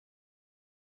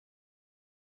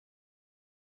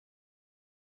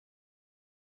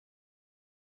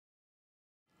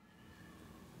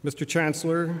Mr.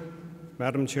 Chancellor,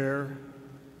 Madam Chair,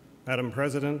 Madam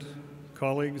President,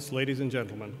 colleagues, ladies and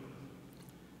gentlemen,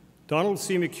 Donald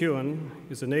C. McEown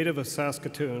is a native of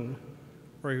Saskatoon,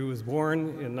 where he was born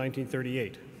in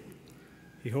 1938.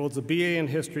 He holds a BA in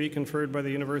History conferred by the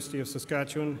University of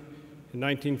Saskatchewan in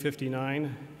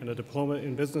 1959 and a Diploma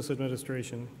in Business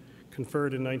Administration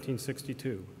conferred in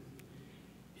 1962.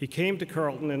 He came to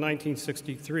Carleton in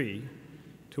 1963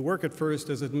 to work at first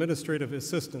as administrative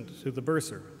assistant to the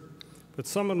bursar, but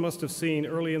someone must have seen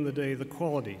early in the day the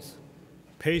qualities,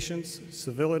 patience,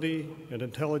 civility, and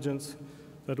intelligence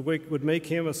that would make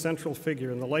him a central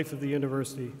figure in the life of the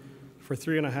university for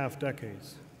 3.5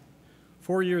 decades.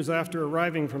 4 years after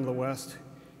arriving from the West,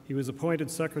 he was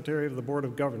appointed Secretary of the Board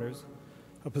of Governors,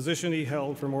 a position he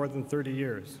held for more than 30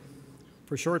 years.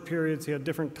 For short periods, he had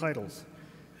different titles: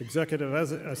 Executive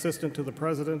Assistant to the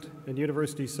President and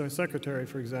University Secretary,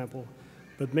 for example,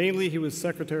 but mainly he was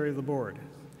Secretary of the Board.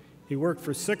 He worked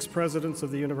for 6 presidents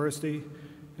of the university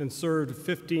and served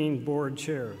 15 board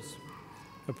chairs.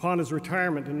 Upon his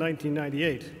retirement in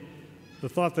 1998, the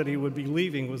thought that he would be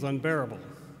leaving was unbearable,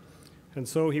 and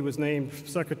so he was named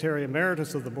Secretary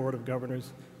Emeritus of the Board of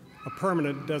Governors, a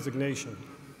permanent designation.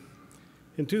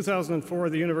 In 2004,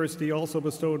 the university also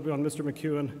bestowed on Mr.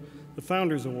 McEown the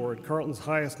Founders Award, Carleton's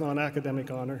highest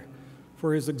non-academic honor,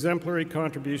 for his exemplary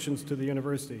contributions to the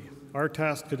university. Our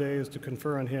task today is to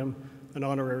confer on him an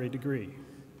honorary degree.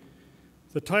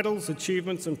 The titles,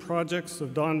 achievements, and projects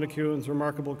of Don McEown's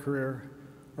remarkable career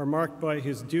are marked by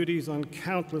his duties on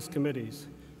countless committees,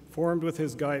 formed with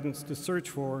his guidance to search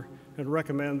for and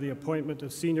recommend the appointment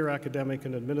of senior academic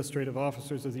and administrative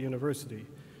officers of the university,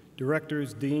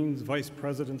 directors, deans, vice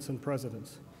presidents, and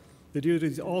presidents. The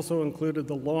duties also included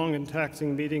the long and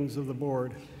taxing meetings of the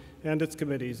board and its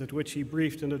committees at which he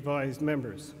briefed and advised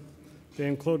members. They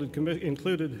included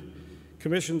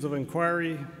commissions of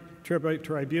inquiry,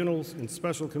 tribunals, and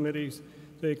special committees.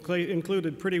 They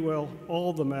included pretty well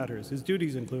all the matters. His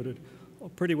duties included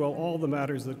pretty well all the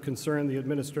matters that concern the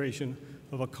administration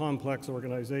of a complex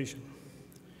organization.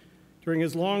 During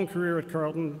his long career at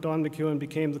Carleton, Don McEown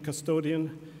became the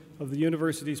custodian of the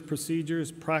university's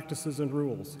procedures, practices, and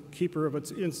rules, keeper of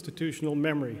its institutional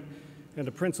memory, and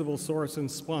a principal source and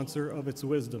sponsor of its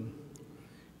wisdom.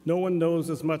 No one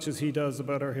knows as much as he does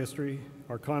about our history,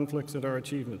 our conflicts, and our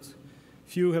achievements.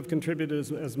 Few have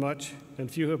contributed as much,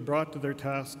 and few have brought to their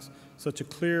tasks such a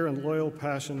clear and loyal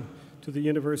passion to the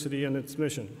university and its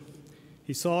mission.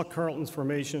 He saw Carleton's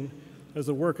formation as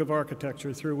a work of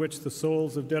architecture through which the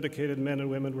souls of dedicated men and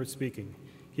women were speaking.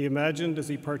 He imagined, as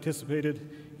he participated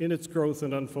in its growth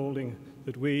and unfolding,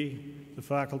 that we, the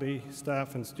faculty,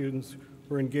 staff, and students,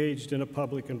 were engaged in a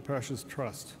public and precious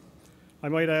trust. I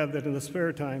might add that in the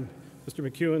spare time, Mr.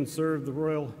 McEown served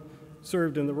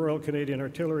in the Royal Canadian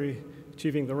Artillery,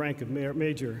 achieving the rank of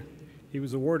Major. He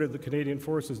was awarded the Canadian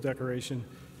Forces Decoration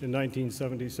in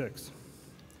 1976.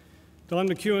 Don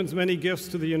McEown's many gifts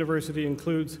to the university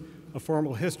includes a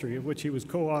formal history, of which he was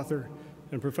co-author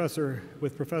and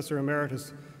with Professor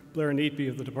Emeritus Blair Neatby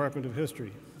of the Department of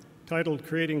History. Titled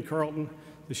Creating Carleton,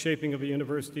 The Shaping of a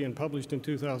University, and published in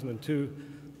 2002,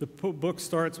 the book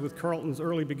starts with Carleton's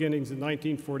early beginnings in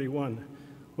 1941,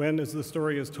 when, as the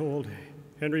story is told,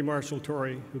 Henry Marshall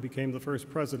Torrey, who became the first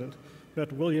president,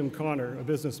 met William Connor, a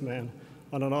businessman,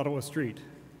 on an Ottawa street.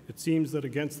 It seems that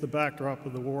against the backdrop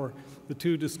of the war, the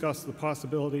two discussed the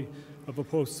possibility of a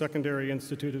post-secondary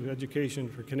institute of education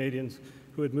for Canadians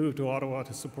who had moved to Ottawa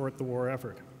to support the war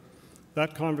effort.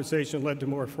 That conversation led to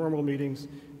more formal meetings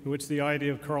in which the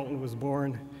idea of Carleton was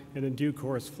born and in due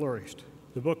course flourished.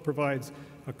 The book provides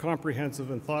a comprehensive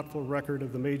and thoughtful record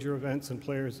of the major events and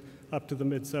players up to the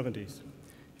mid-70s.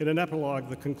 In an epilogue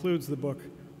that concludes the book,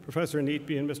 Professor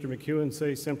Neatby and Mr. McEown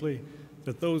say simply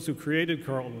that those who created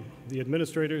Carleton, the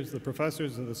administrators, the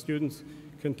professors, and the students,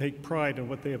 can take pride in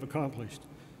what they have accomplished.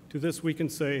 To this we can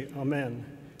say amen,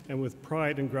 and with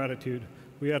pride and gratitude,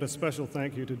 we add a special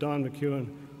thank you to Don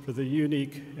McEown for the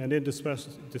unique and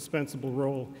indispensable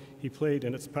role he played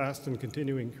in its past and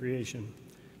continuing creation.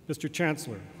 Mr.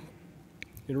 Chancellor,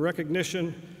 in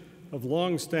recognition of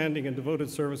long-standing and devoted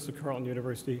service to Carleton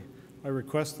University, I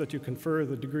request that you confer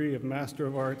the degree of Master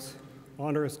of Arts,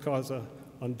 honoris causa,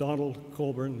 on Donald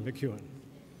Colburn McEown.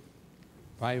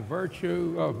 By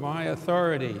virtue of my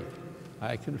authority,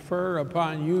 I confer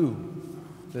upon you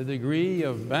the degree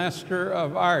of Master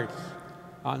of Arts,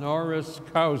 honoris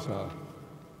causa.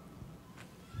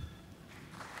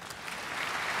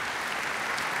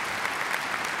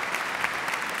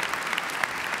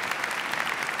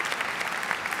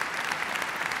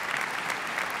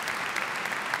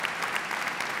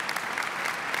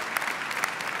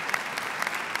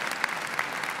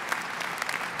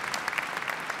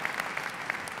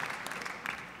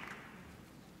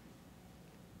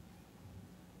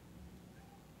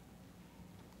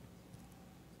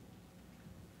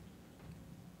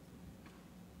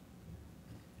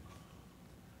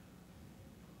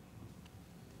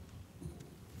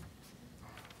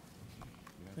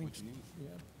 Thanks. Yeah.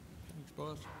 Thanks,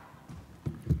 boss.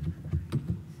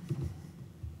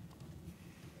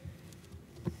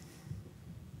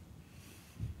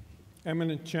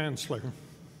 Eminent Chancellor,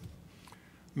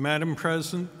 Madam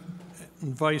President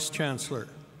and Vice Chancellor,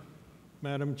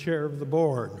 Madam Chair of the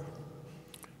Board,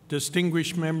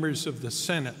 distinguished members of the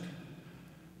Senate,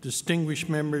 distinguished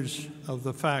members of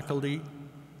the faculty,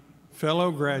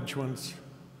 fellow graduates,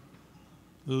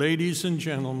 ladies and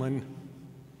gentlemen,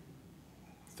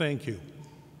 thank you.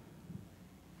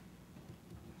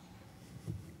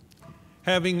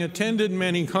 Having attended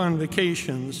many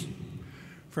convocations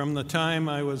from the time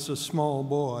I was a small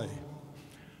boy,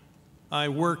 I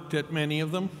worked at many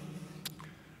of them,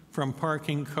 from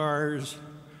parking cars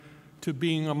to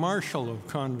being a marshal of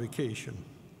convocation.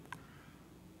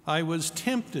 I was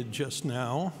tempted just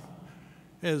now,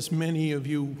 as many of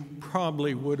you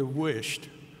probably would have wished,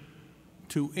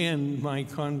 to end my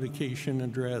convocation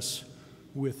address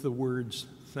with the words,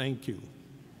 thank you.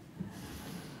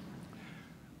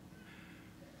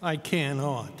 I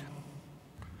cannot.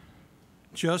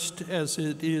 Just as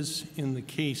it is in the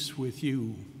case with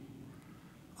you,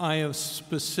 I have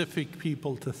specific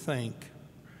people to thank.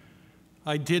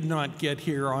 I did not get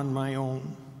here on my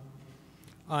own.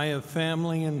 I have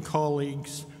family and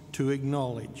colleagues to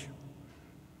acknowledge.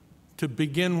 To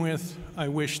begin with, I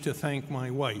wish to thank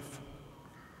my wife,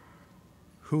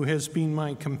 who has been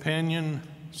my companion,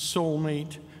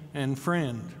 soulmate, and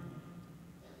friend,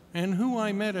 and who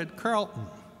I met at Carleton,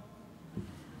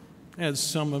 as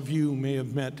some of you may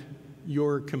have met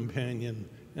your companion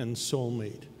and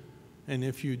soulmate. And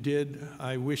if you did,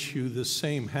 I wish you the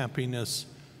same happiness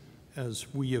as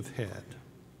we have had.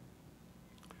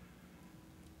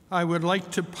 I would like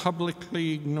to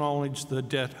publicly acknowledge the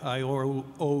debt I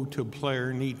owe to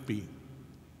Blair Neatby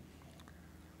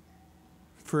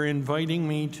for inviting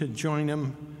me to join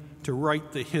him to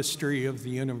write the history of the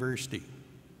university,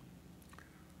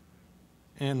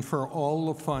 and for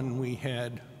all the fun we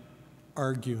had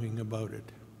arguing about it.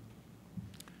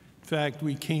 In fact,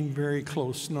 we came very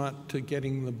close not to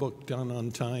getting the book done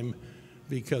on time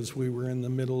because we were in the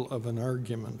middle of an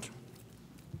argument.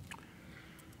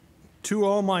 To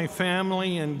all my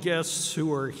family and guests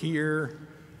who are here,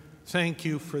 thank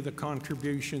you for the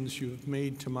contributions you've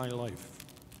made to my life.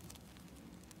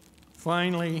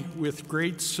 Finally, with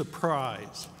great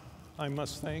surprise, I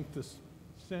must thank the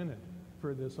Senate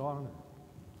for this honor.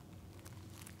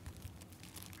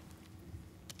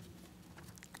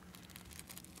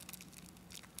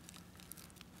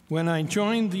 When I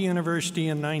joined the university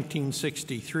in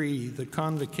 1963, the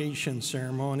convocation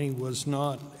ceremony was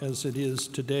not as it is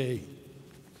today.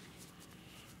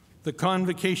 The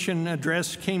convocation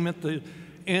address came at the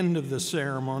end of the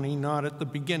ceremony, not at the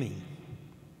beginning.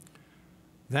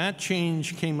 That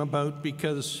change came about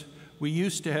because we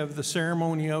used to have the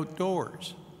ceremony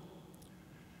outdoors.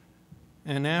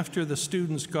 And after the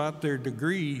students got their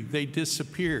degree, they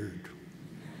disappeared.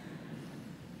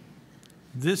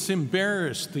 This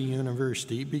embarrassed the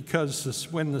university because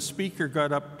when the speaker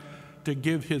got up to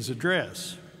give his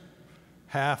address,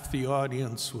 half the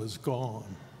audience was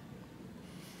gone.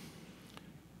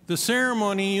 The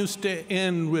ceremony used to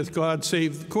end with God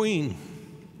Save the Queen.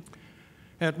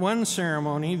 At one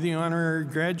ceremony, the honorary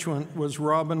graduate was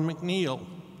Robin McNeil.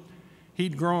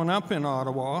 He'd grown up in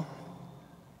Ottawa,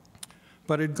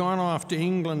 but had gone off to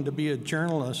England to be a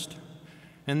journalist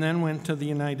and then went to the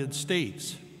United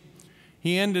States.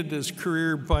 He ended his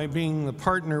career by being the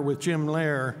partner with Jim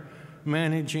Lehrer,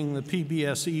 managing the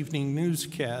PBS evening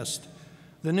newscast,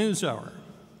 The NewsHour.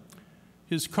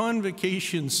 His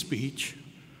convocation speech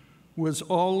was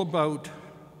all about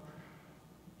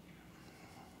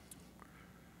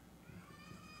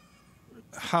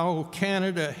how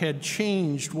Canada had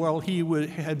changed while he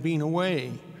had been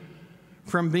away,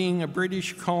 from being a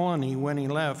British colony when he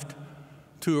left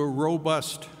to a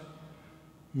robust,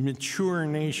 mature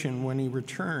nation when he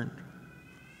returned.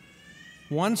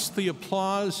 Once the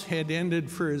applause had ended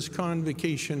for his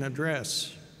convocation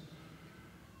address,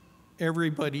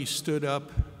 everybody stood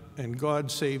up and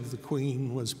God Save the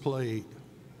Queen was played.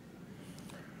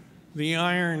 The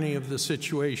irony of the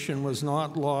situation was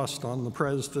not lost on the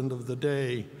president of the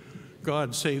day.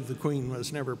 God Save the Queen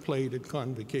was never played at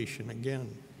convocation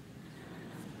again.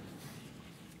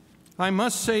 I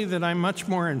must say that I'm much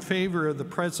more in favor of the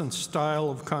present style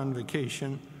of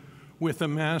convocation with a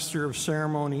master of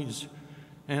ceremonies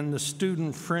and the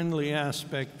student-friendly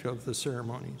aspect of the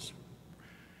ceremonies.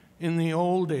 In the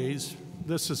old days,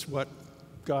 this is what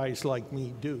guys like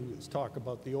me do, is talk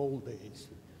about the old days.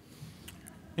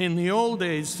 In the old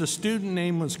days, the student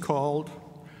name was called,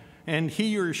 and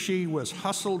he or she was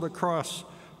hustled across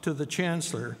to the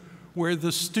chancellor, where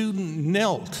the student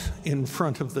knelt in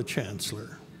front of the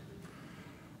chancellor,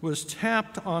 was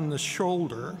tapped on the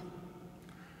shoulder,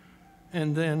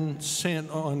 and then sent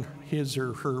on his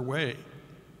or her way.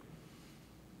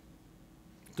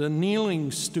 The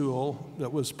kneeling stool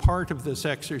that was part of this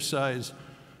exercise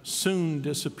soon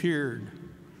disappeared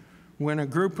when a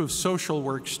group of social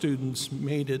work students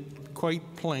made it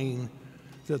quite plain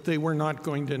that they were not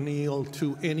going to kneel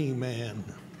to any man.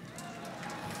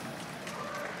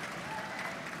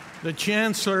 The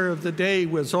chancellor of the day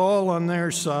was all on their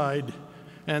side,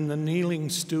 and the kneeling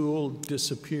stool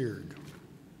disappeared.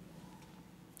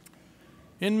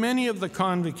 In many of the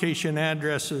Convocation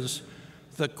addresses,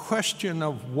 the question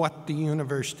of what the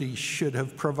university should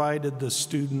have provided the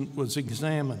student was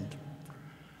examined.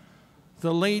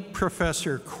 The late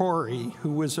Professor Corey,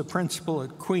 who was a principal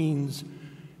at Queen's,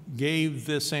 gave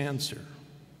this answer.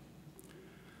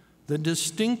 The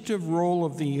distinctive role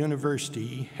of the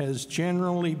university has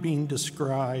generally been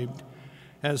described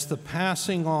as the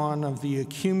passing on of the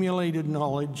accumulated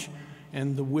knowledge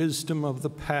and the wisdom of the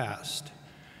past,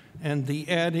 and the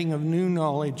adding of new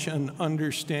knowledge and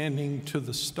understanding to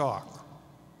the stock.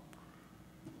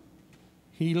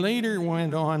 He later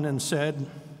went on and said,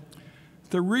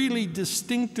 the really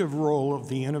distinctive role of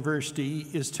the university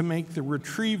is to make the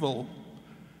retrieval,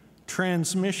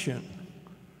 transmission,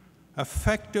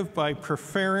 effective by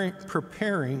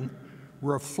preparing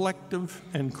reflective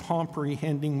and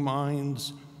comprehending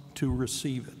minds to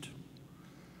receive it.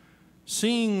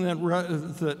 Seeing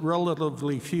that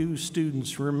relatively few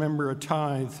students remember a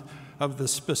tithe of the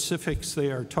specifics they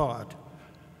are taught,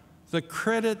 the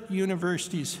credit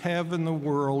universities have in the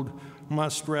world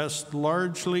must rest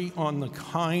largely on the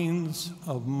kinds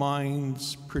of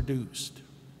minds produced.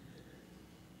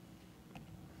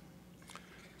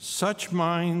 Such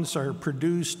minds are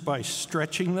produced by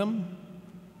stretching them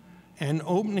and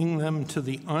opening them to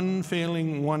the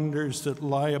unfailing wonders that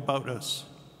lie about us,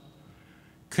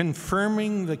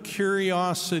 confirming the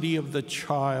curiosity of the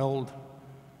child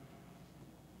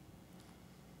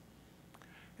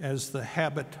as the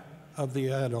habit of the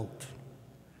adult.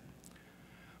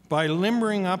 By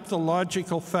limbering up the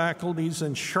logical faculties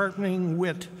and sharpening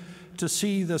wit to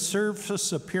see the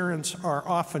surface appearance are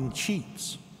often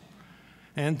cheats,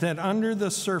 and that under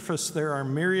the surface there are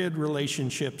myriad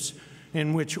relationships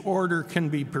in which order can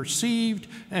be perceived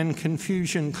and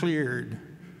confusion cleared.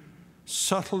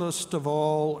 Subtlest of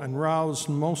all, and roused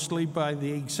mostly by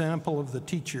the example of the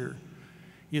teacher,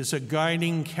 is a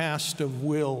guiding cast of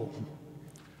will,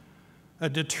 a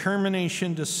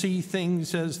determination to see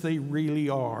things as they really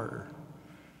are,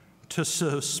 to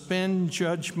suspend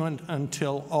judgment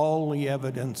until all the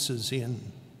evidence is in,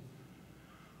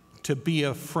 to be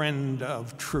a friend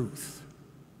of truth.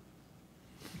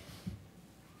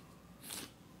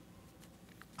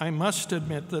 I must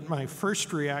admit that my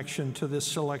first reaction to this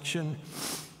selection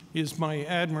is my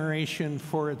admiration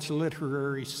for its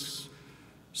literary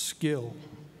skill.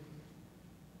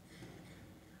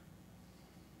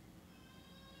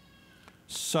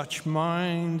 Such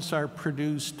minds are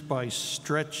produced by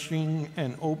stretching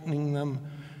and opening them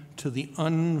to the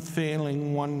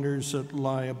unfailing wonders that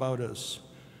lie about us,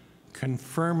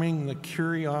 confirming the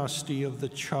curiosity of the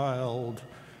child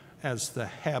as the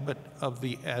habit of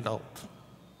the adult.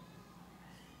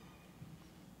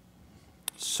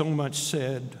 So much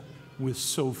said with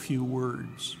so few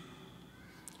words.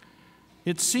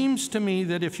 It seems to me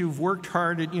that if you've worked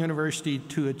hard at university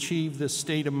to achieve this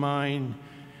state of mind,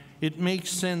 it makes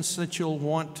sense that you'll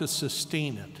want to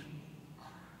sustain it.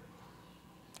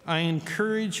 I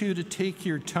encourage you to take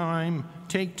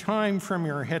time from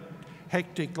your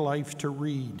hectic life to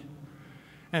read.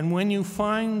 And when you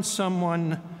find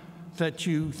someone that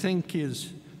you think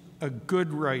is a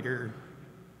good writer,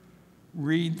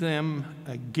 read them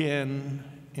again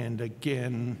and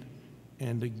again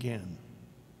and again.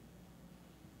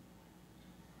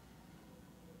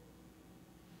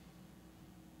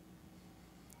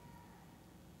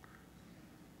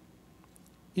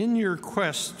 In your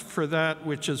quest for that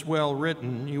which is well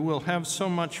written, you will have so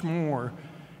much more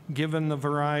given the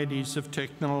varieties of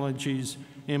technologies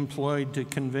employed to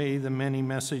convey the many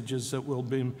messages that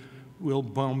will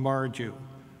bombard you.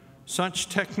 Such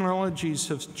technologies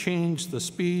have changed the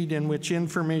speed in which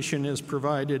information is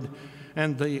provided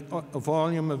and the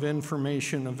volume of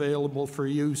information available for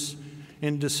use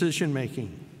in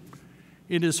decision-making.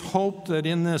 It is hoped that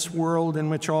in this world in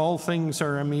which all things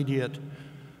are immediate,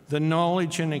 the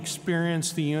knowledge and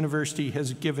experience the university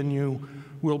has given you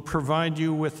will provide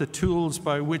you with the tools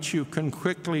by which you can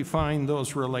quickly find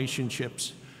those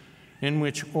relationships in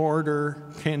which order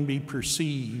can be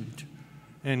perceived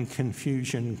and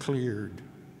confusion cleared.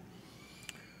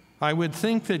 I would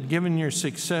think that given your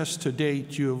success to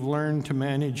date, you have learned to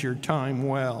manage your time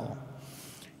well.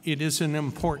 It is an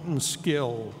important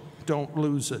skill. Don't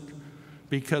lose it,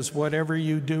 because whatever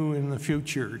you do in the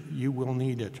future, you will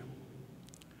need it.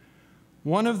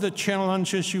 One of the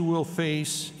challenges you will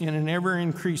face in an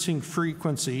ever-increasing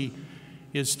frequency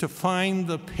is to find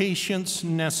the patience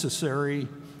necessary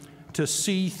to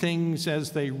see things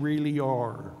as they really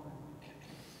are.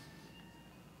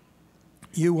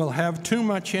 You will have too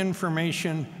much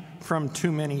information from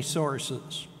too many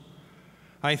sources.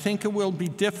 I think it will be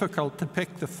difficult to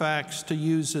pick the facts to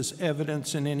use as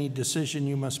evidence in any decision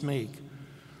you must make,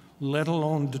 let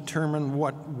alone determine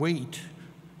what weight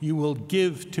you will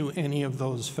give to any of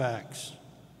those facts.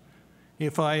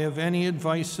 If I have any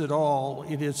advice at all,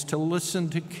 it is to listen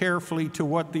carefully to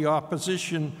what the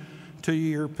opposition to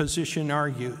your position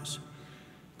argues,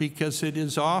 because it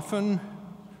is often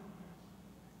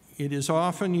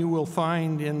you will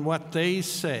find in what they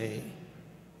say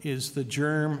is the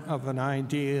germ of an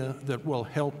idea that will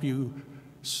help you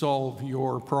solve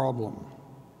your problem.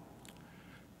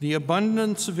 The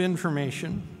abundance of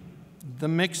information, the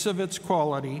mix of its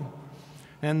quality,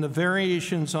 and the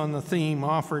variations on the theme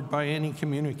offered by any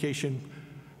communication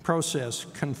process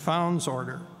confounds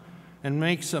order and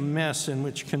makes a mess in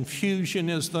which confusion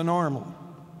is the normal.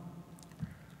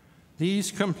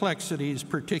 These complexities,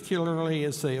 particularly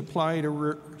as they apply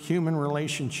to human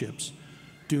relationships,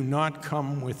 do not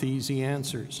come with easy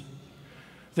answers.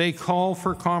 They call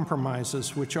for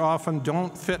compromises which often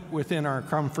don't fit within our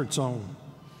comfort zone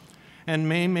and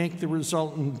may make the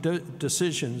resultant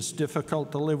decisions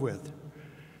difficult to live with.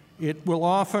 It will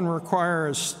often require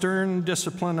a stern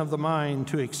discipline of the mind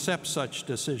to accept such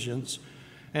decisions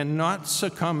and not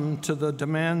succumb to the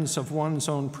demands of one's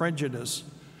own prejudice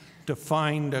to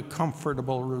find a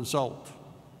comfortable result.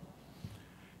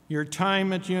 Your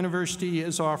time at university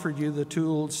has offered you the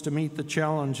tools to meet the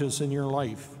challenges in your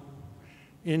life,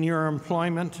 in your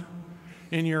employment,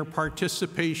 in your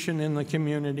participation in the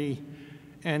community,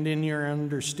 and in your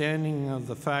understanding of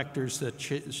the factors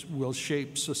that will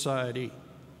shape society.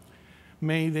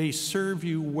 May they serve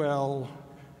you well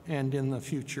and in the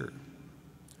future.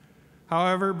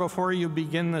 However, before you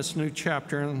begin this new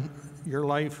chapter in your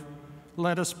life,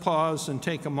 let us pause and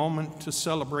take a moment to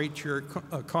celebrate your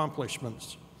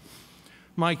accomplishments.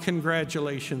 My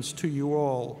congratulations to you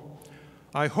all.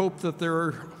 I hope that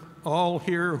they're all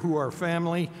here who are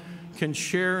family can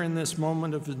share in this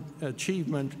moment of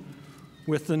achievement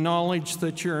with the knowledge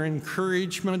that your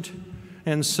encouragement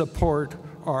and support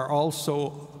are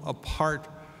also a part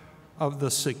of the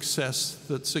success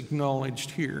that's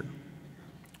acknowledged here.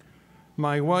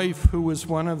 My wife, who was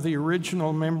one of the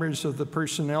original members of the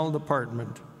personnel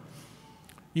department,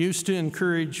 used to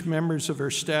encourage members of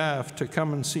her staff to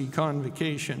come and see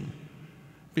Convocation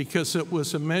because it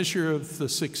was a measure of the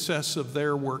success of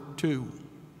their work too.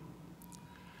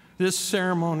 This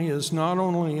ceremony is not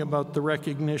only about the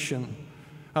recognition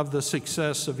of the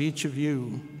success of each of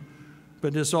you,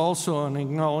 but is also an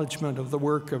acknowledgement of the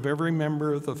work of every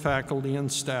member of the faculty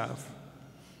and staff.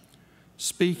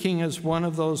 Speaking as one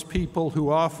of those people who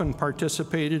often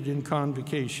participated in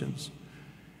convocations,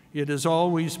 it has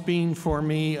always been for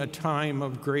me a time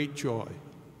of great joy.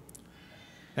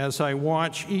 As I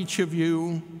watch each of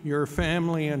you, your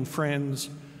family and friends,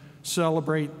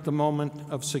 celebrate the moment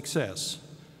of success,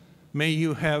 may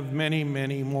you have many,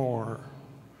 many more.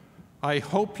 I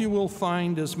hope you will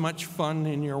find as much fun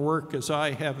in your work as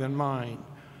I have in mine.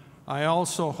 I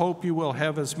also hope you will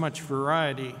have as much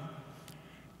variety.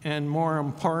 And more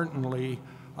importantly,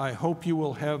 I hope you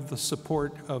will have the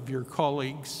support of your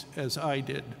colleagues as I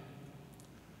did.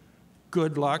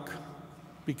 Good luck,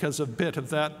 because a bit of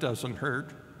that doesn't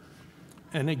hurt.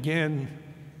 And again,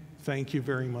 thank you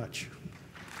very much.